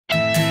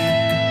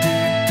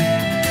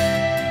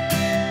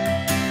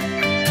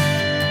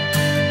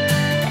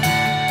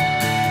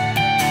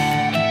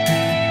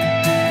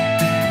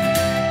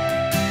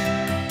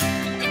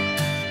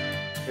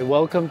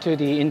Welcome to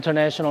the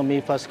International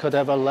MIFAS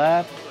Cadaver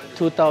Lab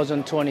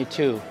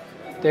 2022.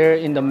 They're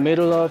in the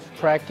middle of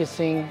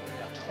practicing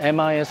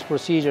MIS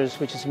procedures,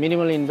 which is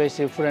minimally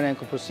invasive foot and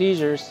ankle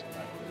procedures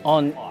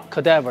on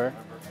cadaver.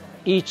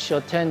 Each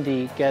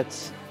attendee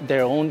gets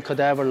their own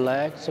cadaver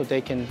leg so they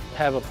can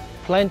have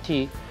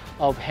plenty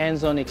of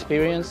hands-on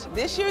experience.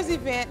 This year's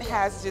event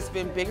has just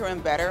been bigger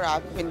and better.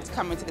 I've been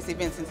coming to this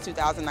event since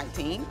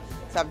 2019,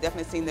 so I've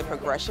definitely seen the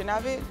progression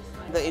of it.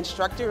 The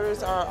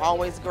instructors are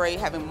always great,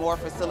 having more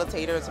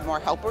facilitators, more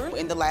helpers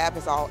in the lab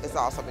is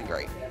also been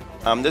great.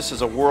 This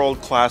is a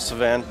world-class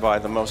event by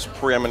the most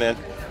preeminent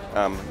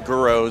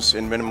gurus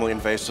in minimally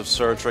invasive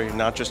surgery,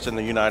 not just in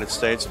the United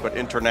States, but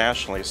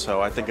internationally.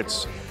 So I think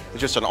it's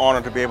just an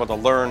honor to be able to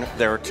learn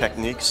their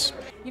techniques.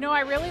 You know, I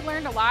really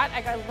learned a lot.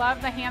 I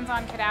love the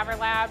hands-on cadaver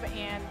lab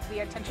and the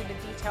attention to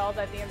detail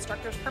that the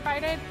instructors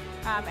provided,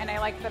 and I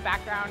like the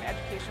background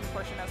education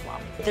portion as well.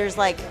 There's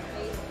like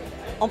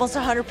almost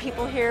 100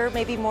 people here,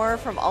 maybe more,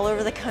 from all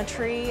over the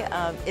country.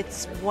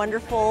 It's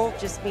wonderful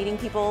just meeting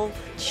people,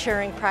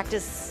 sharing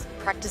practice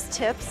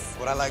tips.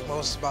 What I like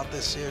most about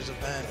this year's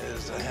event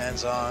is the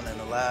hands-on in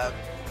the lab.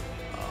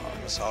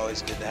 It's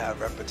always good to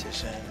have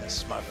repetition. This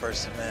is my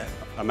first event.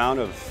 Amount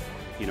of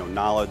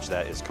knowledge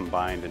that is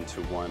combined into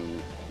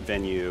one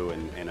venue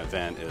and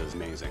event is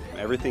amazing.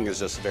 Everything is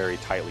just very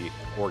tightly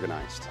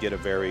organized. Get a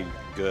very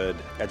good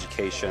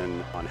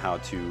education on how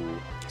to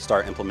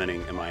start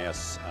implementing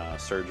MIS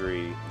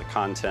surgery, the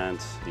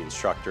content, the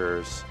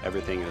instructors,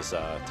 everything is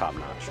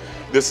top-notch.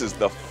 This is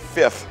the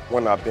 5th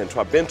one I've been to.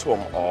 I've been to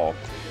them all,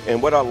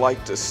 and what I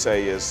like to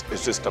say is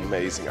it's just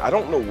amazing. I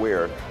don't know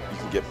where you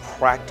can get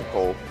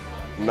practical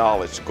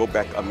knowledge to go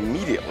back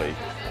immediately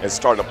and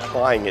start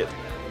applying it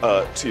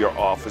to your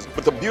office.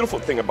 But the beautiful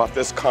thing about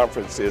this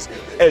conference is,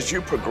 as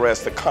you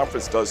progress, the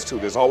conference does too.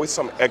 There's always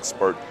some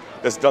expert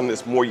that's done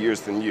this more years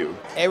than you.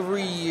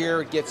 Every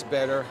year it gets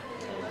better.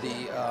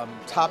 The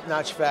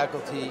top-notch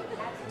faculty.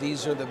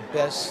 These are the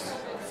best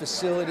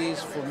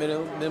facilities for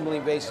minimally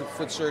invasive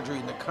foot surgery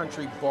in the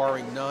country,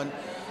 barring none.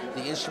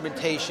 The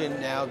instrumentation,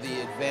 now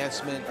the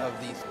advancement of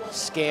the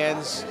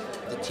scans,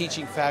 the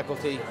teaching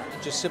faculty,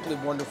 just simply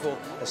wonderful,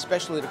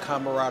 especially the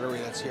camaraderie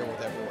that's here with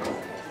everyone.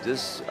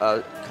 This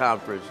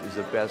conference is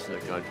the best in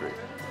the country.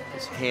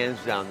 It's hands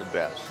down the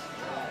best.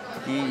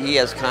 He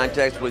has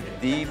contacts with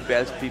the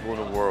best people in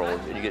the world,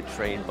 and you get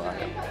trained by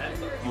him.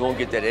 You won't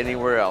get that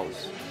anywhere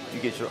else. You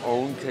get your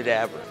own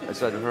cadaver.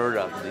 That's unheard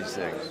of, these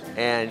things.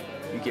 And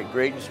you get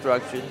great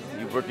instruction,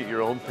 you work at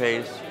your own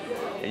pace,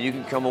 and you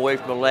can come away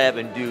from the lab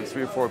and do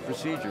 3 or 4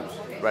 procedures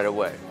right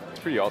away. It's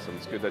pretty awesome.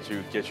 It's good that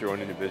you get your own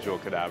individual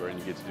cadaver and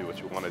you get to do what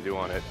you want to do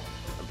on it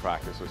and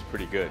practice. So it's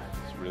pretty good.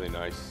 It's really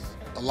nice.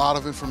 A lot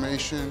of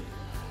information,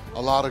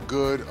 a lot of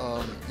good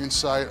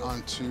insight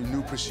onto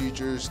new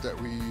procedures that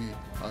we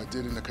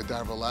did in the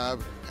cadaver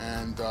lab,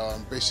 and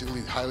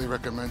basically highly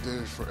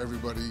recommended for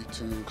everybody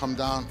to come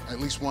down at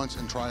least once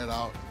and try it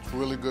out. It's a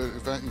really good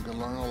event. You can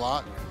learn a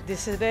lot.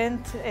 This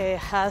event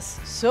has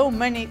so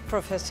many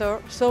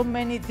professors, so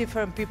many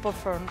different people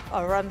from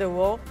around the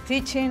world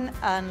teaching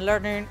and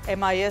learning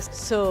MIS,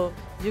 so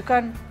you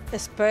can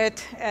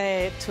expect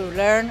to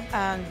learn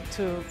and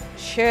to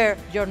share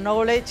your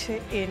knowledge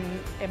in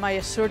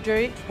MIS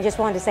surgery. I just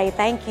wanted to say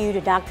thank you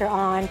to Dr.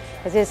 Ahn,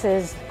 because this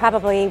is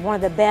probably one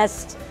of the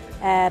best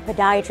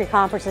podiatry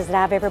conferences that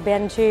I've ever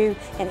been to,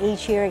 and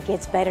each year it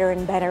gets better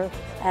and better.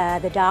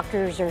 The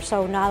doctors are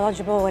so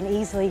knowledgeable and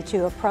easily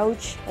to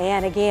approach,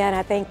 and again,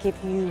 I think if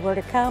you were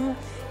to come,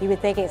 you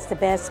would think it's the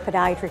best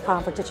podiatry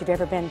conference that you've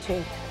ever been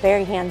to.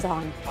 Very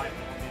hands-on.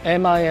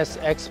 MIS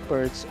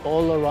experts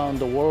all around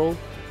the world,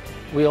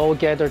 we all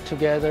gather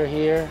together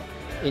here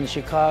in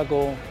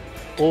Chicago,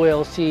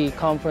 OLC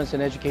Conference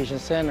and Education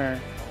Center,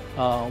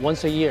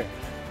 once a year.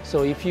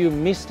 So if you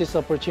miss this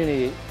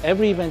opportunity,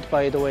 every event,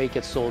 by the way,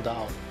 gets sold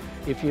out.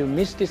 If you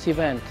miss this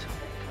event,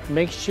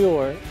 make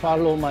sure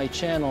follow my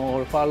channel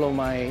or follow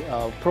my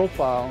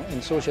profile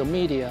in social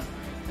media,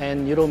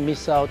 and you don't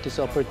miss out this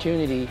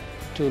opportunity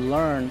to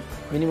learn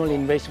minimally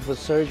invasive foot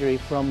surgery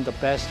from the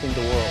best in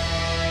the world.